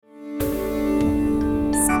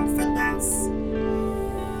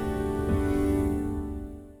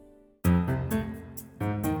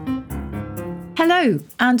Hello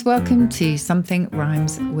and welcome to Something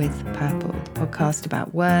Rhymes with Purple, the podcast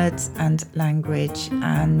about words and language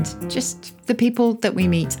and just the people that we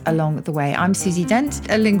meet along the way. I'm Susie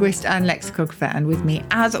Dent, a linguist and lexicographer, and with me,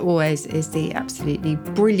 as always, is the absolutely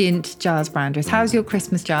brilliant Giles Brandress. How's your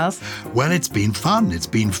Christmas, Giles? Well, it's been fun. It's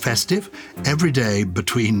been festive. Every day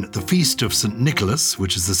between the feast of St. Nicholas,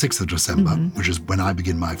 which is the 6th of December, which is when I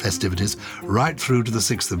begin my festivities, right through to the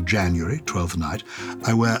 6th of January, 12th night,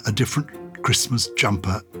 I wear a different Christmas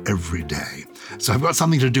jumper every day. So I've got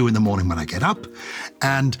something to do in the morning when I get up.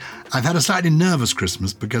 And I've had a slightly nervous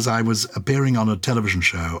Christmas because I was appearing on a television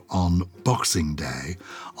show on Boxing Day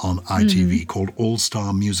on ITV called All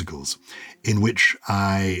Star Musicals, in which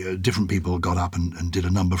different people got up and did a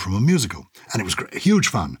number from a musical. And it was huge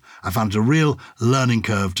fun. I found it a real learning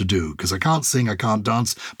curve to do because I can't sing, I can't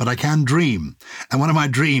dance, but I can dream. And one of my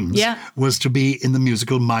dreams was to be in the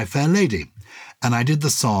musical My Fair Lady. And I did the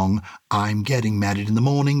song, I'm Getting Married in the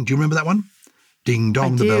Morning. Do you remember that one? Ding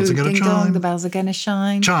dong, the bells are going to chime. Ding dong, the bells are going to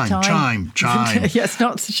shine. Chime. Yes,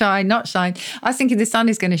 not shine. I was thinking the sun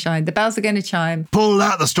is going to shine. The bells are going to chime. Pull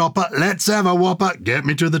out the stopper, let's have a whopper, get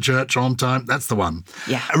me to the church on time. That's the one.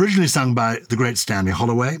 Yeah. Originally sung by the great Stanley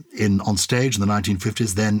Holloway on stage in the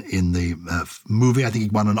 1950s, then in the movie. I think he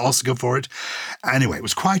won an Oscar for it. Anyway, it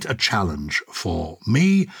was quite a challenge for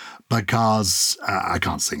me because I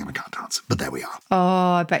can't sing and I can't dance. But there we are.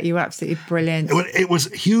 Oh, I bet you were absolutely brilliant. It was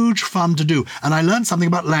huge fun to do. And I learned something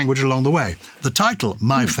about language along the way. The title,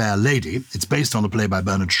 My Fair Lady, it's based on a play by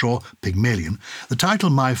Bernard Shaw, Pygmalion. The title,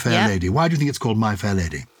 My Fair Lady, why do you think it's called My Fair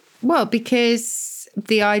Lady? Well, because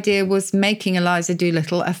the idea was making Eliza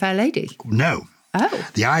Doolittle a fair lady. No. Oh.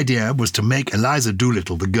 The idea was to make Eliza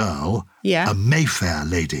Doolittle, the girl, a Mayfair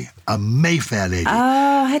lady. A Mayfair lady.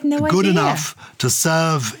 Oh, I had no idea. Good enough to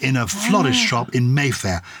serve in a florist shop in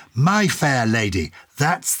Mayfair. My Fair Lady.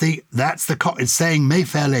 It's saying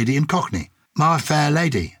Mayfair Lady in Cockney. My Fair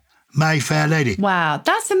Lady. My Fair Lady. Wow,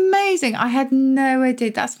 that's amazing. I had no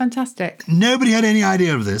idea. That's fantastic. Nobody had any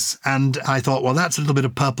idea of this, and I thought, well, that's a little bit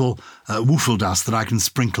of purple woofle dust that I can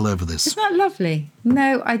sprinkle over this. Isn't that lovely?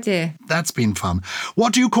 No idea. That's been fun.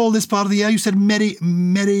 What do you call this part of the year? You said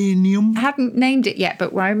Merineum? I haven't named it yet,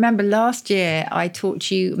 but I remember last year I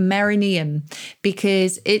taught you Merineum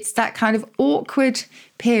because it's that kind of awkward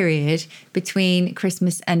period between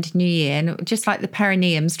Christmas and New Year. And just like the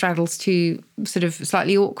perineum straddles two sort of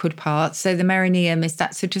slightly awkward parts, so the merineum is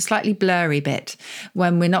that sort of slightly blurry bit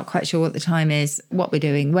when we're not quite sure what the time is, what we're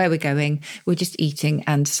doing, where we're going. We're just eating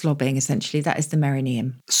and slobbing, essentially. That is the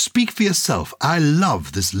merineum. Speak for yourself. I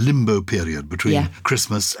love this limbo period between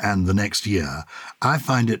Christmas and the next year. I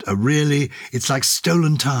find it it's like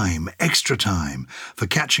stolen time, extra time for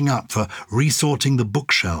catching up, for resorting the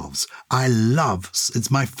bookshelves.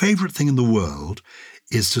 It's my favourite thing in the world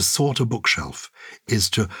is to sort a bookshelf, is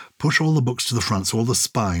to push all the books to the front so all the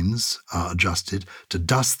spines are adjusted, to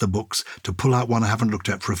dust the books, to pull out one I haven't looked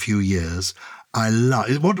at for a few years. I love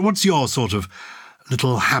it. What's your sort of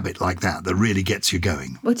little habit like that really gets you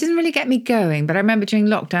going? Well, it doesn't really get me going, but I remember during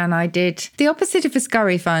lockdown I did the opposite of a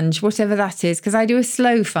scurry funge, whatever that is, because I do a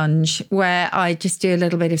slow funge where I just do a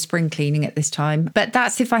little bit of spring cleaning at this time. But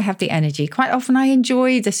that's if I have the energy. Quite often I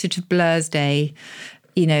enjoy the sort of Blur's Day,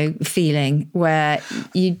 feeling where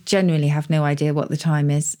you genuinely have no idea what the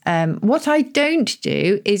time is. What I don't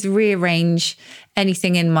do is rearrange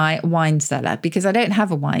anything in my wine cellar because I don't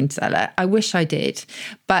have a wine cellar. I wish I did.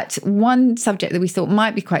 But one subject that we thought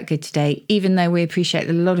might be quite good today, even though we appreciate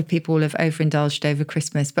that a lot of people have overindulged over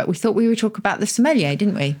Christmas, but we thought we would talk about the sommelier,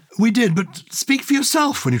 didn't we? We did, but speak for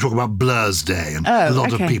yourself when you talk about Blur's Day and a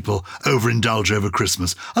lot of people overindulge over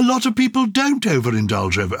Christmas. A lot of people don't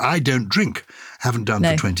overindulge over. I don't drink. Haven't done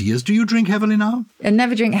for 20 years. Do you drink heavily now? I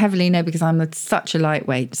never drink heavily, no, because I'm such a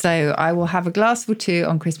lightweight. So I will have a glass or two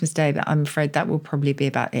on Christmas Day, but I'm afraid that will probably be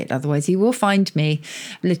about it. Otherwise, you will find me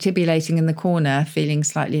latibulating in the corner, feeling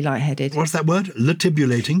slightly lightheaded. What's that word?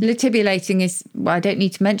 Latibulating? Latibulating is, I don't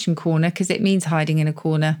need to mention corner because it means hiding in a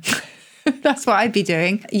corner. That's what I'd be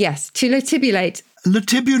doing. Yes, to latibulate.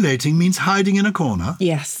 Latibulating means hiding in a corner?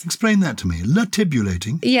 Yes. Explain that to me.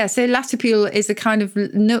 Latibulating? Yeah, so latipule is a kind of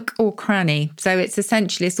nook or cranny. So it's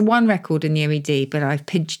the one record in the OED, but I've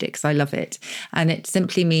pinched it because I love it. And it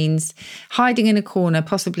simply means hiding in a corner,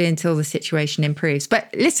 possibly until the situation improves.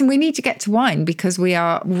 But listen, we need to get to wine because we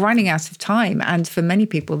are running out of time. And for many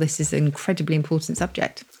people, this is an incredibly important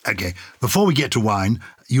subject. Okay, before we get to wine,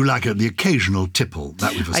 You like the occasional tipple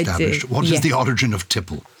that we've established. do, What is yes. the origin of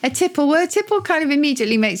tipple? A tipple, well, a tipple kind of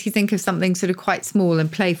immediately makes you think of something sort of quite small and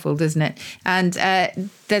playful, doesn't it? And there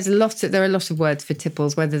are a lot of words for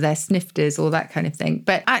tipples, whether they're snifters or that kind of thing.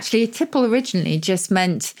 But actually, a tipple originally just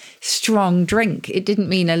meant strong drink. It didn't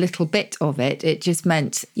mean a little bit of it. It just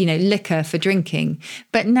meant, liquor for drinking.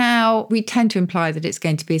 But now we tend to imply that it's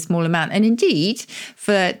going to be a small amount. And indeed,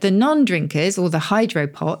 for the non-drinkers or the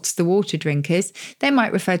hydropots, the water drinkers, they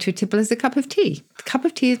might refer to a tipple as a cup of tea. A cup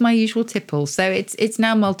of tea is my usual tipple. So it's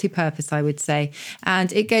now multi-purpose, I would say.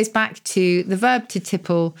 And it goes back to the verb to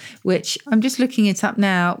tipple, which I'm just looking it up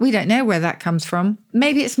now. We don't know where that comes from.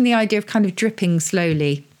 Maybe it's from the idea of kind of dripping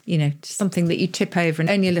slowly, something that you tip over and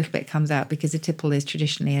only a little bit comes out, because a tipple is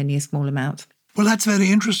traditionally only a small amount. Well, that's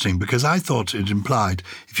very interesting, because I thought it implied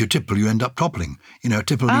if you tipple, you end up toppling. A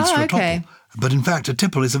tipple leads to a topple. But in fact, a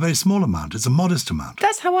tipple is a very small amount. It's a modest amount.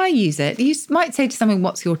 That's how I use it. You might say to someone,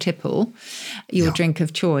 what's your tipple, your drink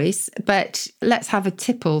of choice? But let's have a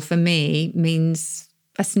tipple for me means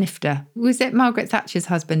a snifter. Was it Margaret Thatcher's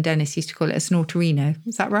husband, Dennis, used to call it a snorterino?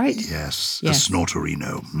 Is that right? Yes. A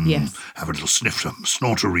snorterino. Yes. Have a little snifter.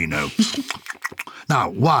 Snorterino. Now,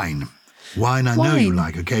 wine. Wine, I know you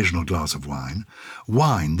like occasional glass of wine.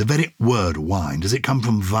 Wine, the very word wine, does it come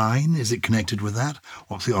from vine? Is it connected with that?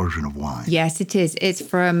 What's the origin of wine? Yes, it is. It's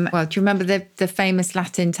from, do you remember the famous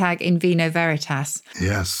Latin tag in vino veritas?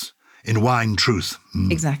 Yes, in wine truth.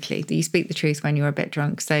 Exactly. You speak the truth when you're a bit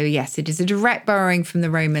drunk. So yes, it is a direct borrowing from the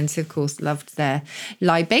Romans, who of course loved their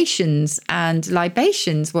libations. And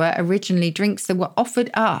libations were originally drinks that were offered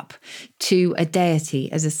up to a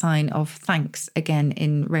deity as a sign of thanks, again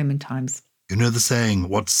in Roman times. You know the saying,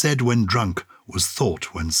 what's said when drunk was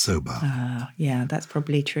thought when sober. Yeah, that's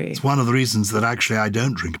probably true. It's one of the reasons that actually I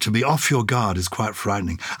don't drink. To be off your guard is quite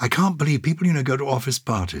frightening. I can't believe people, go to office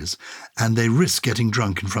parties and they risk getting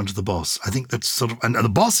drunk in front of the boss. I think that's sort of, and the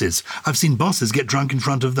bosses, I've seen bosses get drunk in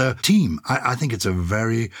front of their team. I think it's a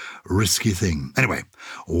very risky thing. Anyway,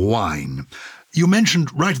 wine. You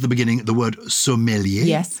mentioned right at the beginning the word sommelier.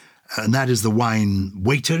 Yes. And that is the wine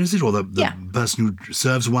waiter, is it? Or the person who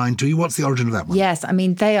serves wine to you? What's the origin of that one? Yes, I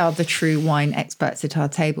mean, they are the true wine experts at our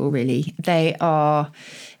table, really. They are...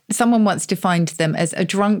 Someone once defined them as a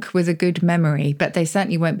drunk with a good memory, but they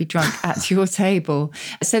certainly won't be drunk at your table.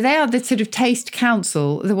 So they are the sort of taste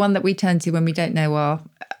council, the one that we turn to when we don't know our...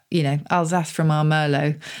 Alsace from our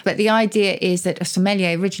Merlot. But the idea is that a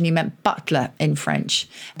sommelier originally meant butler in French.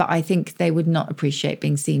 But I think they would not appreciate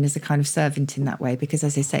being seen as a kind of servant in that way, because,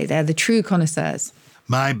 as I say, they're the true connoisseurs.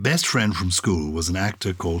 My best friend from school was an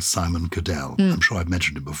actor called Simon Cadell. I'm sure I've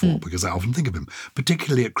mentioned him before because I often think of him,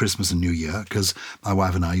 particularly at Christmas and New Year, because my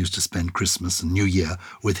wife and I used to spend Christmas and New Year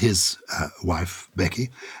with his wife, Becky,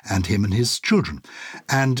 and him and his children.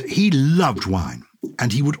 And he loved wine,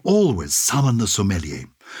 and he would always summon the sommelier.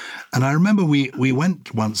 And I remember we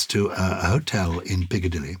went once to a hotel in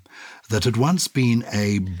Piccadilly that had once been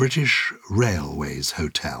a British Railways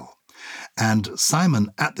hotel. And Simon,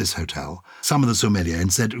 at this hotel, summoned the sommelier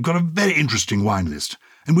and said, we've got a very interesting wine list,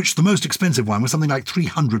 in which the most expensive wine was something like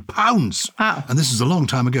 £300. Wow. And this is a long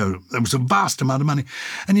time ago. There was a vast amount of money.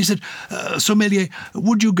 And he said, sommelier,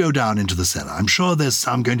 would you go down into the cellar? I'm sure there's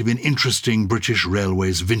going to be an interesting British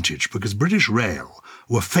Railways vintage, because British Rail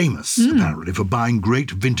were famous, apparently, for buying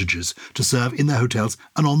great vintages to serve in their hotels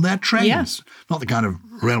and on their trains. Yeah. Not the kind of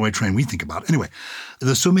railway train we think about. Anyway,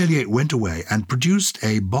 the sommelier went away and produced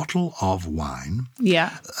a bottle of wine.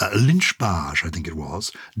 Yeah. Lynch Barge, I think it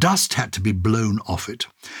was. Dust had to be blown off it.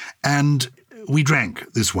 And we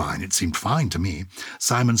drank this wine. It seemed fine to me.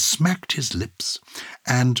 Simon smacked his lips,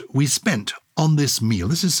 and we spent on this meal,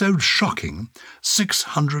 this is so shocking,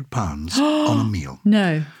 £600 on a meal.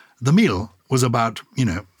 No. The meal was about,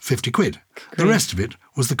 50 quid. Great. The rest of it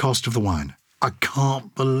was the cost of the wine. I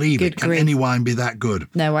can't believe Good it. Can grief. any wine be that good?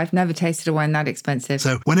 No, I've never tasted a wine that expensive.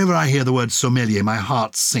 So whenever I hear the word sommelier, my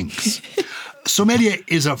heart sinks. Sommelier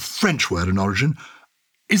is a French word in origin.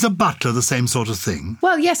 Is a butler the same sort of thing?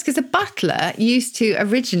 Well, yes, because a butler used to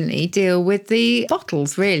originally deal with the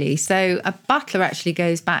bottles, really. So a butler actually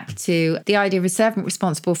goes back to the idea of a servant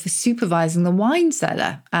responsible for supervising the wine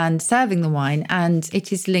cellar and serving the wine. And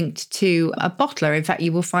it is linked to a bottler. In fact,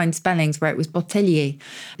 you will find spellings where it was botelier.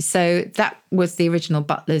 So that was the original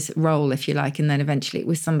butler's role, if you like. And then eventually it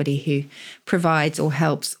was somebody who provides or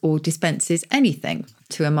helps or dispenses anything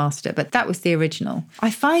to a master. But that was the original.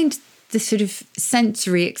 I find the sort of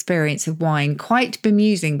sensory experience of wine quite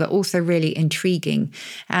bemusing, but also really intriguing.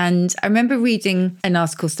 And I remember reading an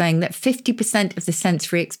article saying that 50% of the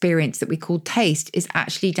sensory experience that we call taste is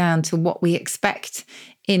actually down to what we expect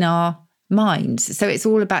in our minds. So it's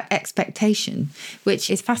all about expectation, which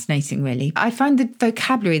is fascinating, really. I find the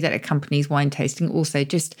vocabulary that accompanies wine tasting also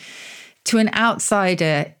just, to an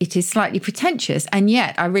outsider, it is slightly pretentious. And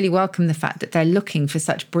yet I really welcome the fact that they're looking for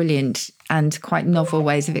such brilliant and quite novel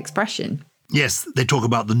ways of expression. Yes, they talk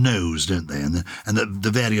about the nose, don't they? And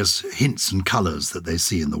the various hints and colours that they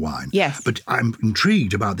see in the wine. Yes. But I'm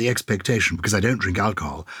intrigued about the expectation, because I don't drink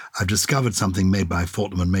alcohol. I've discovered something made by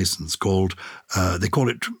Fortnum & Masons called, they call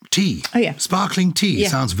it tea. Oh, yeah. Sparkling tea. Yeah.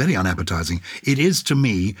 Sounds very unappetizing. It is, to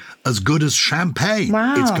me, as good as champagne.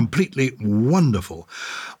 Wow. It's completely wonderful.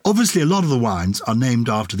 Obviously, a lot of the wines are named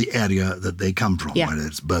after the area that they come from, whether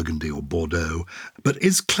it's Burgundy or Bordeaux. But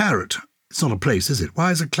is claret... It's not a place, is it?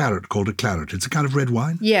 Why is a claret called a claret? It's a kind of red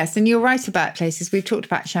wine? Yes, and you're right about places. We've talked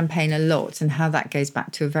about champagne a lot and how that goes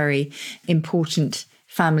back to a very important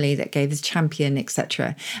family that gave us champion,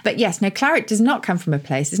 etc. But yes, no, claret does not come from a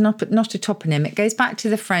place. It's not a toponym. It goes back to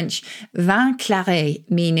the French vin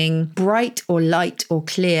claret, meaning bright or light or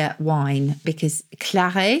clear wine, because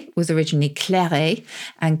claret was originally claret,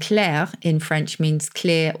 and clair in French means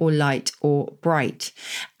clear or light or bright.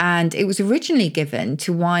 And it was originally given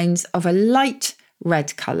to wines of a light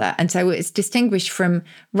red colour. And so it's distinguished from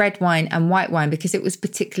red wine and white wine because it was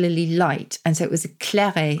particularly light. And so it was a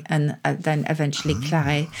claret and then eventually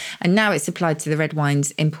claret. And now it's applied to the red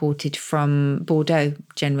wines imported from Bordeaux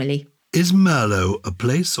generally. Is Merlot a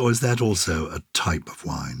place, or is that also a type of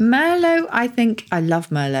wine? Merlot, I love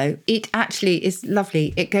Merlot. It actually is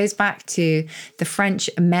lovely. It goes back to the French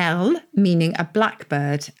merle, meaning a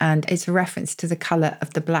blackbird, and it's a reference to the colour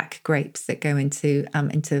of the black grapes that go into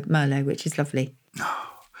Merlot, which is lovely.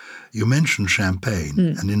 You mentioned champagne,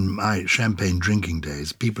 and in my champagne drinking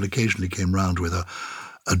days, people occasionally came round with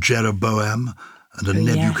a Jeroboam and a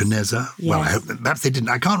Nebuchadnezzar. Yes. Well, perhaps they didn't.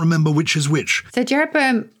 I can't remember which is which. So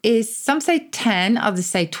Jeroboam is, some say 10, others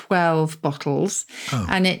say 12 bottles. Oh.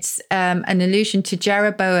 And it's an allusion to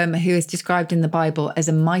Jeroboam, who is described in the Bible as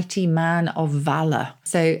a mighty man of valor.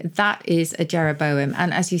 So that is a Jeroboam.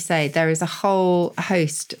 And as you say, there is a whole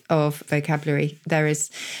host of vocabulary. There is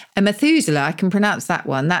a Methuselah, I can pronounce that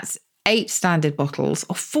one. That's 8 standard bottles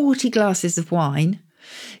or 40 glasses of wine.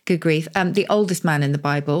 Good grief. The oldest man in the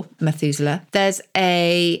Bible, Methuselah. There's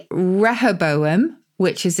a Rehoboam,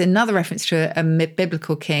 which is another reference to a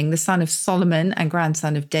biblical king, the son of Solomon and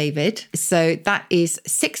grandson of David. So that is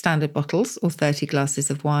 6 standard bottles or 30 glasses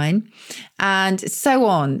of wine. And so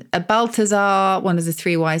on. Balthazar, one of the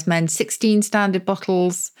 3 wise men, 16 standard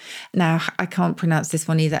bottles. Now, I can't pronounce this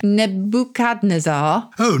one either. Nebuchadnezzar.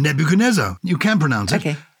 Oh, Nebuchadnezzar. You can pronounce it.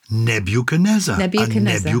 Okay. Nebuchadnezzar.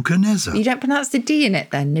 Nebuchadnezzar. You don't pronounce the D in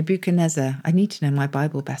it then, Nebuchadnezzar. I need to know my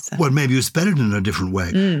Bible better. Well, maybe you spell it in a different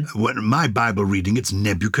way. When my Bible reading, it's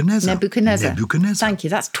Nebuchadnezzar. Nebuchadnezzar. Thank you.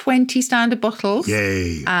 That's 20 standard bottles.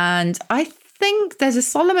 Yay. And I think there's a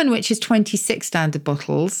Solomon, which is 26 standard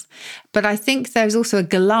bottles. But I think there's also a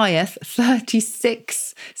Goliath,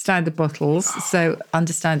 36 standard bottles. So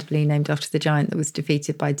understandably named after the giant that was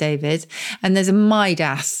defeated by David. And there's a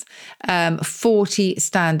Midas, 40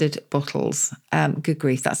 standard bottles. Good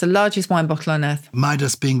grief. That's the largest wine bottle on earth.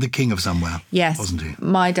 Midas being the king of somewhere. Yes. Wasn't he?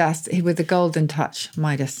 Midas, with the golden touch.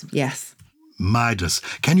 Midas, yes. Midas.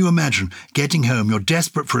 Can you imagine getting home, you're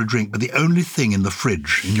desperate for a drink, but the only thing in the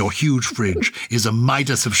fridge, in your huge fridge, is a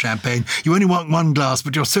Midas of champagne. You only want 1 glass,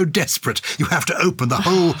 but you're so desperate, you have to open the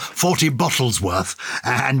whole 40 bottles worth,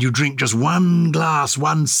 and you drink just 1 glass,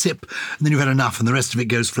 1 sip, and then you've had enough, and the rest of it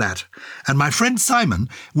goes flat. And my friend Simon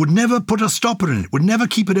would never put a stopper in it, would never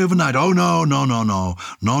keep it overnight. Oh, no,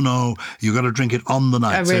 you got to drink it on the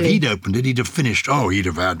night. Oh, really? So if he'd opened it, he'd have finished. Oh, he'd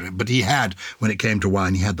have had it. But he had, when it came to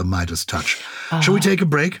wine, he had the Midas touch. Shall we take a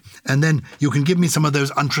break? And then you can give me some of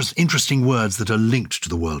those interesting words that are linked to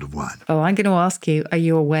the world of wine. Oh, I'm going to ask you, are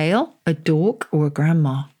you a whale, a dork, or a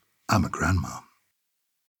grandma? I'm a grandma.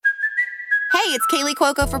 Hey, it's Kaylee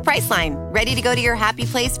Cuoco for Priceline. Ready to go to your happy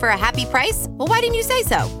place for a happy price? Well, why didn't you say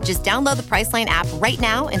so? Just download the Priceline app right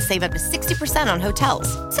now and save up to 60% on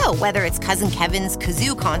hotels. So whether it's Cousin Kevin's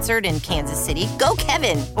Kazoo Concert in Kansas City, go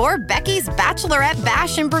Kevin, or Becky's Bachelorette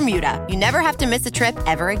Bash in Bermuda, you never have to miss a trip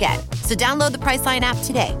ever again. So download the Priceline app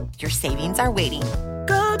today. Your savings are waiting.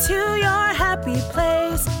 Go to your happy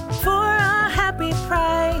place for a happy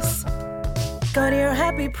price. Go to your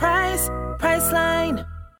happy price, Priceline.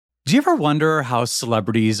 Do you ever wonder how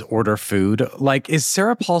celebrities order food? Like, is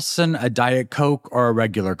Sarah Paulson a Diet Coke or a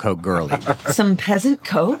regular Coke girlie? Some peasant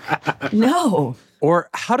Coke? No. Or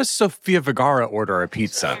how does Sofia Vergara order a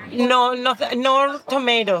pizza? No, nothing, no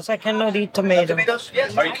tomatoes. I cannot eat tomatoes.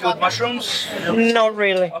 Yes. Are you cool with mushrooms? Not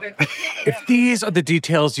really. If these are the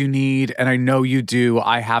details you need, and I know you do,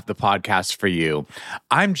 I have the podcast for you.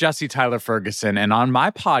 I'm Jesse Tyler Ferguson, and on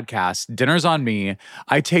my podcast, Dinners on Me,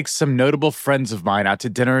 I take some notable friends of mine out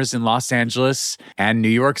to dinners in Los Angeles and New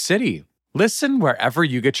York City. Listen wherever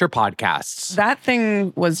you get your podcasts. That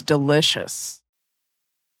thing was delicious.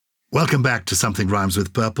 Welcome back to Something Rhymes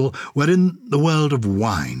with Purple. We're in the world of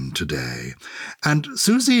wine today. And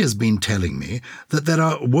Susie has been telling me that there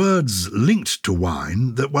are words linked to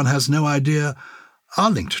wine that one has no idea are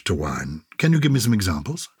linked to wine. Can you give me some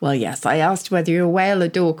examples? Well, yes. I asked whether you're a whale, a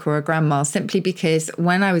dork, or a grandma, simply because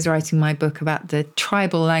when I was writing my book about the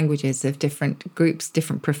tribal languages of different groups,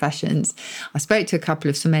 different professions, I spoke to a couple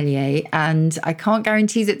of sommeliers, and I can't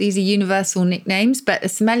guarantee that these are universal nicknames, but a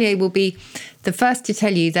sommelier will be the first to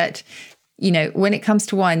tell you that, you know, when it comes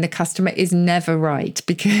to wine, the customer is never right,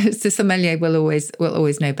 because the sommelier will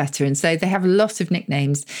always know better. And so they have lots of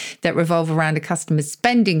nicknames that revolve around a customer's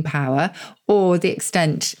spending power or the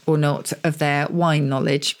extent or not of their wine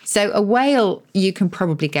knowledge. So a whale, you can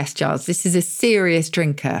probably guess, Giles, this is a serious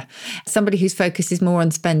drinker, somebody whose focus is more on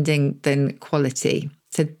spending than quality.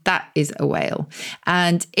 So that is a whale.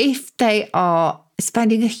 And if they are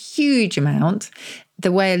spending a huge amount,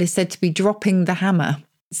 the whale is said to be dropping the hammer.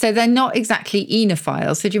 So they're not exactly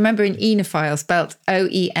enophile. So do you remember an enophile, spelt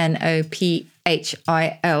Oenophile,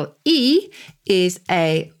 is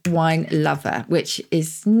a wine lover, which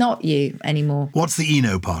is not you anymore. What's the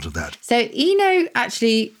eno part of that? So eno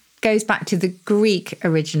actually goes back to the Greek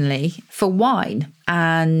originally for wine.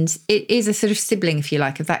 And it is a sort of sibling, if you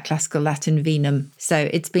like, of that classical Latin vinum. So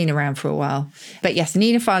it's been around for a while. But yes, an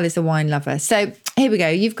enophile is a wine lover. So here we go.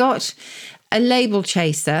 You've got a label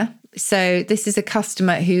chaser. So this is a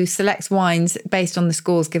customer who selects wines based on the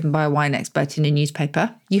scores given by a wine expert in a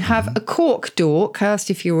newspaper. You have a cork dork. I asked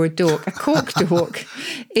if you were a dork. A cork dork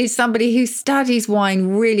is somebody who studies wine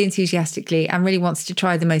really enthusiastically and really wants to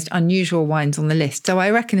try the most unusual wines on the list. So I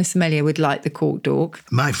reckon a sommelier would like the cork dork.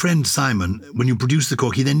 My friend Simon, when you produce the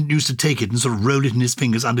cork, he then used to take it and sort of roll it in his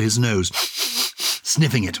fingers under his nose,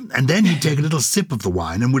 sniffing it. And then he'd take a little sip of the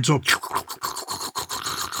wine and would sort of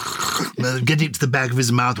get it to the back of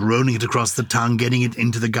his mouth, rolling it across the tongue, getting it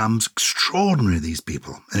into the gums. Extraordinary, these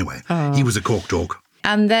people. Anyway, He was a cork dork.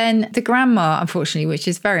 And then the grandma, unfortunately, which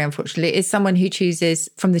is very unfortunately, is someone who chooses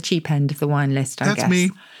from the cheap end of the wine list, I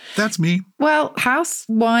guess. That's me. Well, house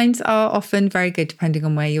wines are often very good depending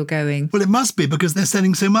on where you're going. Well, it must be because they're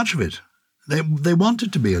selling so much of it. They want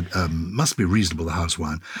it to be, must be reasonable, the house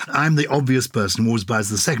wine. I'm the obvious person who always buys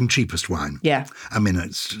the second cheapest wine. Yeah. I mean,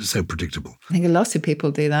 it's so predictable. I think a lot of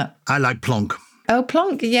people do that. I like plonk. Oh,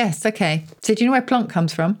 plonk, yes, okay. So do you know where plonk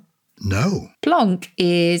comes from? No. Plonk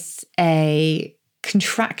is a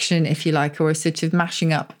contraction, if you like, or a sort of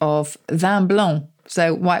mashing up of vin blanc,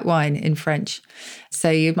 so white wine in French. So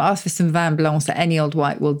you ask for some vin blanc, so any old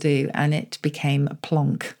white will do, and it became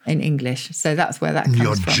plonk in English. So that's where that comes from.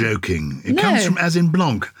 You're joking. It comes from as in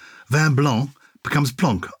blanc. Vin blanc becomes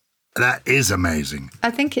plonk. That is amazing.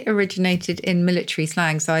 I think it originated in military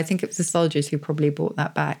slang, so I think it was the soldiers who probably brought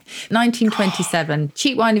that back. 1927,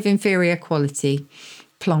 cheap wine of inferior quality,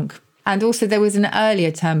 plonk. And also there was an earlier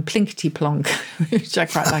term, plinkety-plonk, which I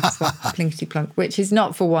quite like as well, plinkety-plonk, which is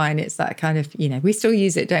not for wine. It's that kind of, you know, we still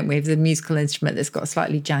use it, don't we, as a musical instrument that's got a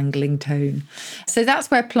slightly jangling tone. So that's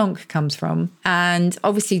where plonk comes from. And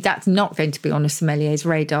obviously that's not going to be on a sommelier's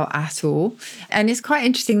radar at all. And it's quite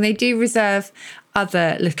interesting. They do reserve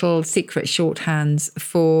other little secret shorthands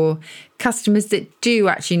for customers that do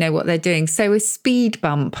actually know what they're doing. So a speed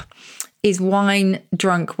bump is wine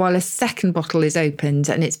drunk while a second bottle is opened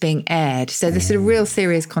and it's being aired. So the sort of real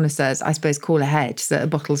serious connoisseurs, I suppose, call ahead so that a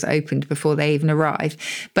bottle's opened before they even arrive.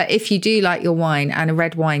 But if you do like your wine and a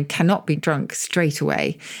red wine cannot be drunk straight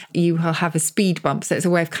away, you will have a speed bump. So it's a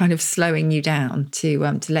way of kind of slowing you down to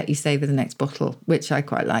let you savour the next bottle, which I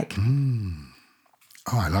quite like. Oh,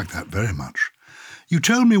 I like that very much. You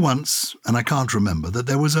told me once, and I can't remember, that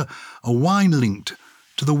there was a wine linked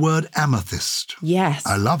to the word amethyst. Yes.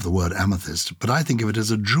 I love the word amethyst, but I think of it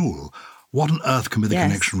as a jewel. What on earth can be the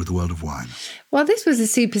connection with the world of wine? Well, this was a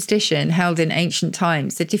superstition held in ancient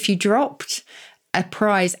times that if you dropped a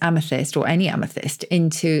prize amethyst or any amethyst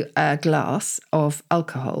into a glass of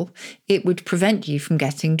alcohol, it would prevent you from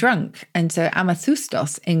getting drunk. And so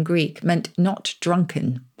amethustos in Greek meant not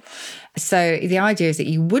drunken. So the idea is that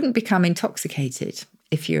you wouldn't become intoxicated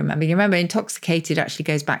if you remember. You remember intoxicated actually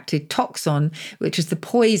goes back to toxon, which was the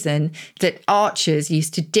poison that archers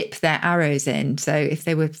used to dip their arrows in. So if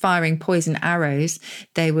they were firing poison arrows,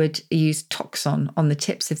 they would use toxon on the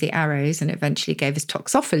tips of the arrows, and eventually gave us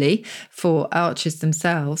toxophily for archers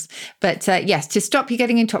themselves. But yes, to stop you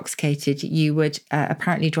getting intoxicated, you would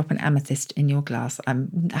apparently drop an amethyst in your glass. I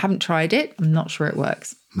haven't tried it. I'm not sure it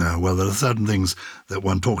works. No, well, there are certain things that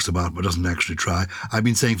one talks about but doesn't actually try. I've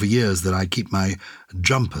been saying for years that I keep my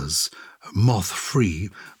jumpers moth-free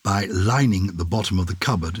by lining the bottom of the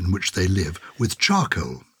cupboard in which they live with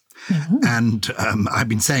charcoal. Mm-hmm. And I've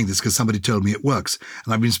been saying this because somebody told me it works,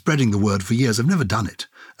 and I've been spreading the word for years. I've never done it,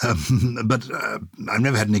 but I've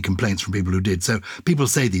never had any complaints from people who did. So people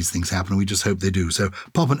say these things happen, and we just hope they do. So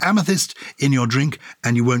pop an amethyst in your drink,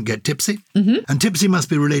 and you won't get tipsy. Mm-hmm. And tipsy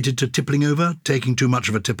must be related to tippling over, taking too much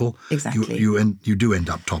of a tipple. Exactly. You do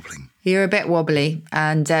end up toppling. You're a bit wobbly.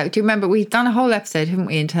 And do you remember, we've done a whole episode, haven't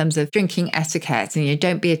we, in terms of drinking etiquette, and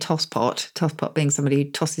don't be a tosspot being somebody who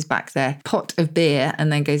tosses back their pot of beer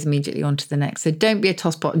and then goes immediately on to the next. So don't be a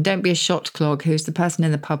tosspot, and don't be a shot clog who's the person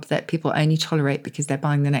in the pub that people only tolerate because they're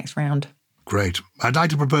buying the next round. Great. I'd like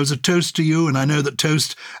to propose a toast to you, and I know that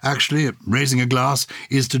toast, actually, raising a glass,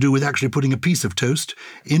 is to do with actually putting a piece of toast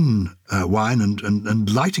in wine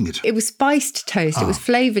and lighting it. It was spiced toast. It was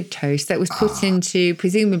flavoured toast that was put into,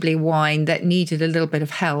 presumably, wine that needed a little bit of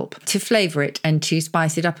help to flavour it and to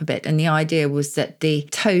spice it up a bit. And the idea was that the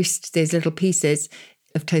toast, these little pieces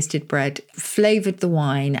of toasted bread, flavoured the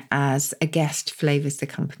wine as a guest flavours the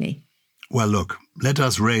company. Well, look, let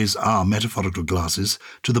us raise our metaphorical glasses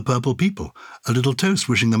to the purple people. A little toast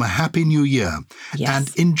wishing them a happy new year. Yes.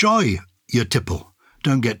 And enjoy your tipple.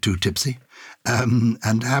 Don't get too tipsy.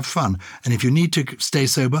 And have fun. And if you need to stay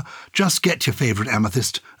sober, just get your favourite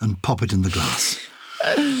amethyst and pop it in the glass.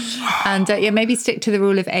 And maybe stick to the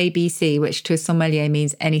rule of ABC, which to a sommelier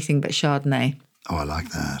means anything but Chardonnay. Oh, I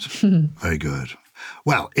like that. Very good.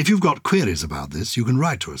 Well, if you've got queries about this, you can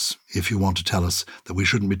write to us. If you want to tell us that we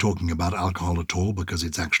shouldn't be talking about alcohol at all because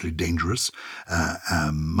it's actually dangerous.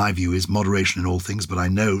 My view is moderation in all things, but I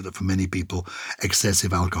know that for many people,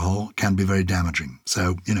 excessive alcohol can be very damaging.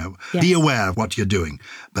 So, yes. Be aware of what you're doing,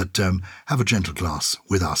 but have a gentle glass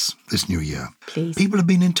with us this new year. Please. People have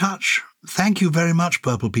been in touch. Thank you very much,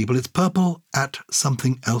 Purple people. It's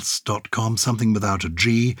purple@somethingelse.com, something without a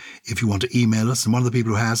G, if you want to email us. And one of the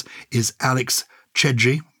people who has is Alex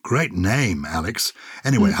Chedji. Great name, Alex.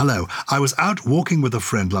 Anyway, hello. I was out walking with a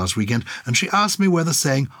friend last weekend, and she asked me where the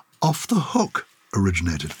saying off the hook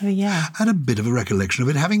originated. Oh, yeah. I had a bit of a recollection of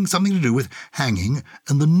it having something to do with hanging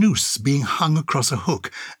and the noose being hung across a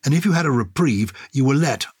hook. And if you had a reprieve, you were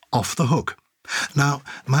let off the hook. Now,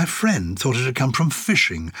 my friend thought it had come from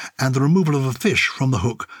fishing and the removal of a fish from the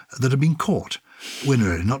hook that had been caught. We're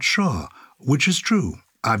really not sure which is true.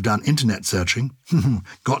 I've done internet searching.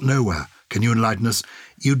 Got nowhere. Can you enlighten us?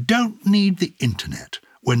 You don't need the internet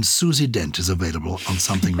when Susie Dent is available on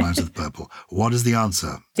Something Rhymes with Purple. What is the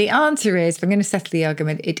answer? The answer is, if I'm going to settle the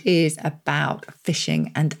argument, it is about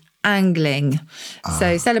fishing and angling.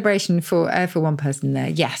 So celebration for one person there.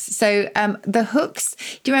 Yes. So the hooks,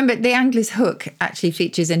 do you remember the angler's hook actually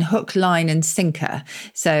features in hook, line and sinker.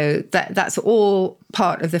 So that's all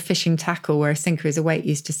part of the fishing tackle, where a sinker is a weight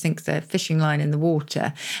used to sink the fishing line in the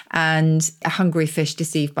water. And a hungry fish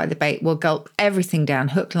deceived by the bait will gulp everything down,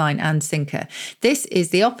 hook, line and sinker. This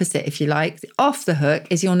is the opposite, if you like. Off the hook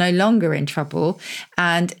is you're no longer in trouble.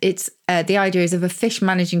 And it's the idea is of a fish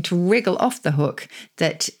managing to wriggle off the hook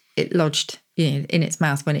that it lodged in its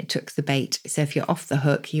mouth when it took the bait. So if you're off the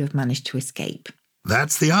hook, you have managed to escape.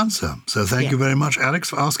 That's the answer. So thank you very much, Alex,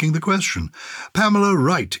 for asking the question. Pamela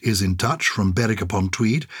Wright is in touch from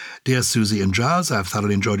Berwick-upon-Tweed. Dear Susie and Giles, I've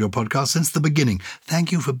thoroughly enjoyed your podcast since the beginning.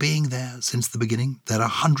 Thank you for being there since the beginning. There are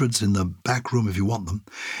hundreds in the back room if you want them.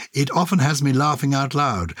 It often has me laughing out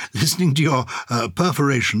loud. Listening to your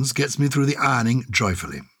perforations gets me through the ironing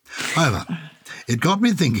joyfully. However, it got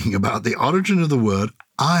me thinking about the origin of the word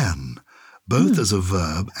iron, both as a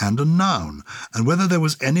verb and a noun, and whether there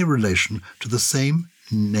was any relation to the same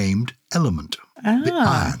named element, the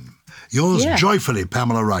iron. Yours joyfully,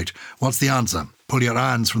 Pamela Wright. What's the answer? Pull your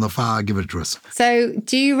irons from the fire, give it to us. So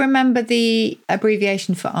do you remember the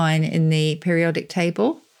abbreviation for iron in the periodic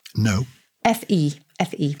table? No. Fe.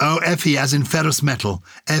 Fe. Oh, Fe, as in ferrous metal.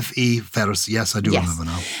 Fe, ferrous. Yes, I do remember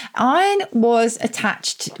now. Iron was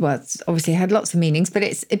attached, well, it's obviously had lots of meanings, but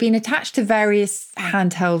it's been attached to various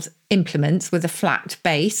handheld implements with a flat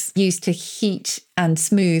base used to heat and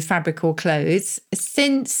smooth fabric or clothes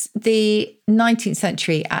since the 19th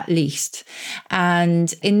century at least.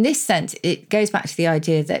 And in this sense, it goes back to the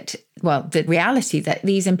idea that, well, the reality that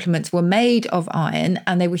these implements were made of iron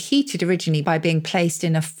and they were heated originally by being placed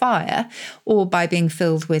in a fire or by being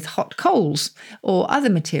filled with hot coals or other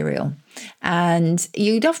material. And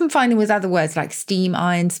you'd often find them with other words like steam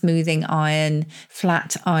iron, smoothing iron,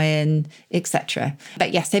 flat iron, etc.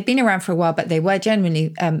 But yes, they've been around for a while, but they were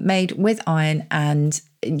generally made with iron and,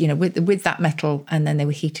 with that metal, and then they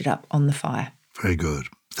were heated up on the fire. Very good.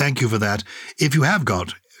 Thank you for that. If you have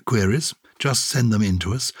got queries, just send them in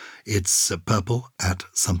to us. It's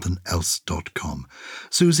purple@somethingelse.com.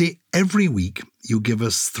 Susie, every week you give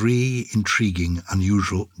us 3 intriguing,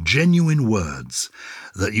 unusual, genuine words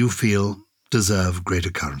that you feel deserve greater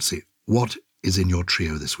currency. What is in your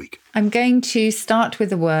trio this week? I'm going to start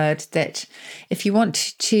with a word that if you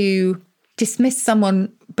want to dismiss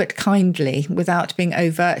someone but kindly without being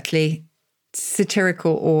overtly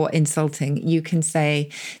satirical or insulting, you can say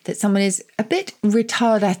that someone is a bit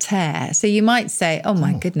retardataire. So you might say, oh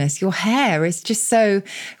my goodness, your hair is just so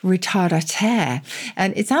retardataire.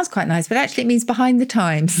 And it sounds quite nice, but actually it means behind the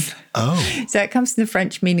times. Oh. So it comes from the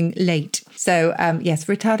French meaning late. So yes,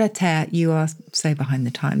 retardataire, you are so behind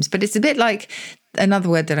the times. But it's a bit like another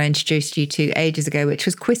word that I introduced you to ages ago, which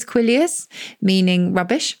was quisquilius, meaning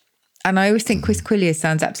rubbish. And I always think quisquilius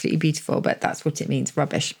sounds absolutely beautiful, but that's what it means,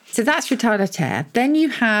 rubbish. So that's retardataire. Then you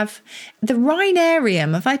have the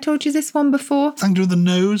rhinarium. Have I told you this one before? Something to do with the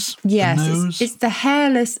nose? Yes, the nose? It's the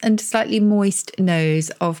hairless and slightly moist nose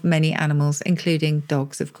of many animals, including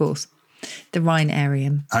dogs, of course. The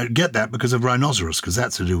rhinarium. I get that because of rhinoceros, because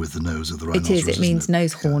that's to do with the nose of the rhinoceros. It is. It means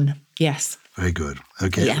nose horn. Yes. Very good.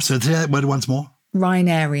 Okay. Yes. So say that word once more.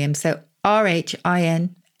 Rhinarium. So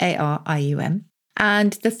RHINARIUM.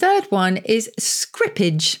 And the third one is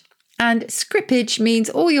scrippage. And scrippage means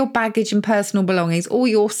all your baggage and personal belongings, all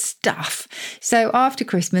your stuff. So after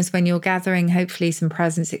Christmas, when you're gathering hopefully some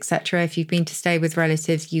presents, etc., if you've been to stay with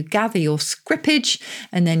relatives, you gather your scrippage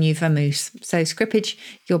and then you vamoose. So scrippage,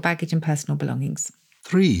 your baggage and personal belongings.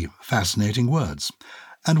 3 fascinating words.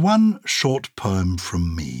 And 1 short poem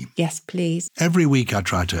from me. Yes, please. Every week I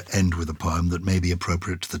try to end with a poem that may be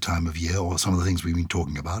appropriate to the time of year or some of the things we've been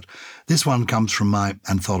talking about. This one comes from my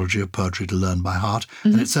anthology of poetry to learn by heart,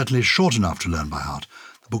 and it certainly is short enough to learn by heart.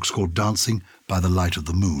 The book's called Dancing by the Light of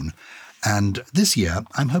the Moon. And this year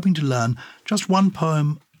I'm hoping to learn just 1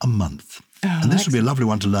 poem a month. And this would be a lovely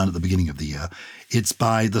one to learn at the beginning of the year. It's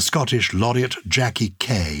by the Scottish laureate Jackie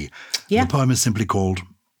Kay. Yeah. The poem is simply called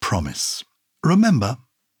Promise. Remember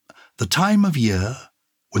the time of year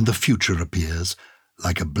when the future appears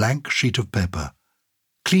like a blank sheet of paper,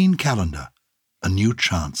 clean calendar, a new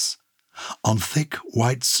chance. On thick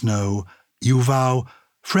white snow you vow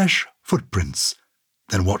fresh footprints,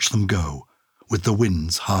 then watch them go with the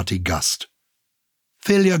wind's hearty gust.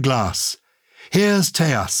 Fill your glass. Here's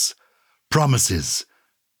to us. Promises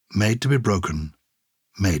made to be broken,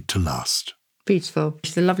 made to last. Beautiful.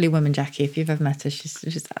 She's a lovely woman, Jackie. If you've ever met her, she's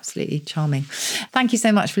just absolutely charming. Thank you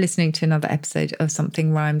so much for listening to another episode of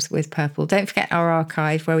Something Rhymes with Purple. Don't forget our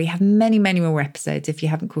archive where we have many, many more episodes if you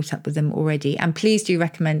haven't caught up with them already. And please do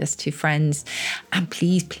recommend us to friends. And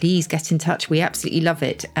please, please get in touch. We absolutely love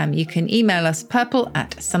it. You can email us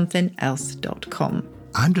purple@somethingelse.com.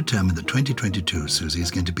 I'm determined that 2022, Susie,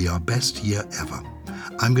 is going to be our best year ever.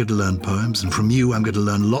 I'm going to learn poems, and from you, I'm going to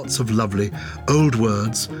learn lots of lovely old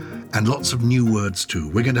words and lots of new words too.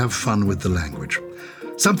 We're going to have fun with the language.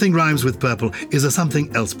 Something Rhymes with Purple is a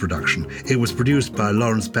Something Else production. It was produced by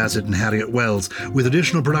Lawrence Bassett and Harriet Wells, with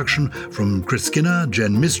additional production from Chris Skinner,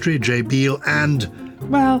 Jen Mistry, Jay Beale, and...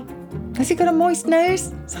 Well, has he got a moist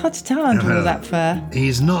nose? It's hard to tell under all that fur.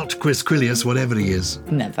 He's not Quisquilius, whatever he is.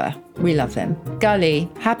 Never. We love him. Gully.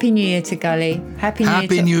 Happy New Year to Gully. Happy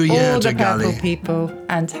New Year to all the Purple people.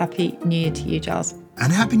 And Happy New Year to you, Giles. And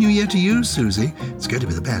Happy New Year to you, Susie. It's going to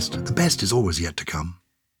be the best. The best is always yet to come.